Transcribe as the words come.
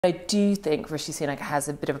I do think Rishi Sunak has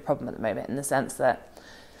a bit of a problem at the moment, in the sense that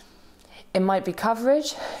it might be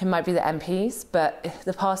coverage, it might be the MPs, but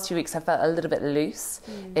the past 2 weeks have felt a little bit loose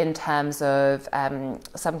in terms of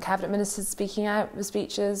some cabinet ministers speaking out with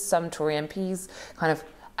speeches, some Tory MPs kind of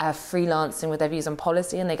freelancing with their views on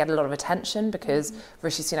policy, and they get a lot of attention because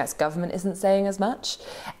Rishi Sunak's government isn't saying as much.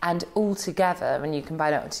 And altogether, when you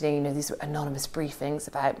combine it today, these anonymous briefings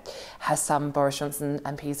about how some Boris Johnson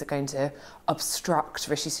MPs are going to obstruct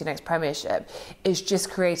Rishi Sunak's premiership, is just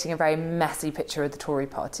creating a very messy picture of the Tory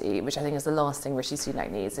party, which I think is the last thing Rishi Sunak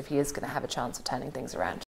needs if he is going to have a chance of turning things around.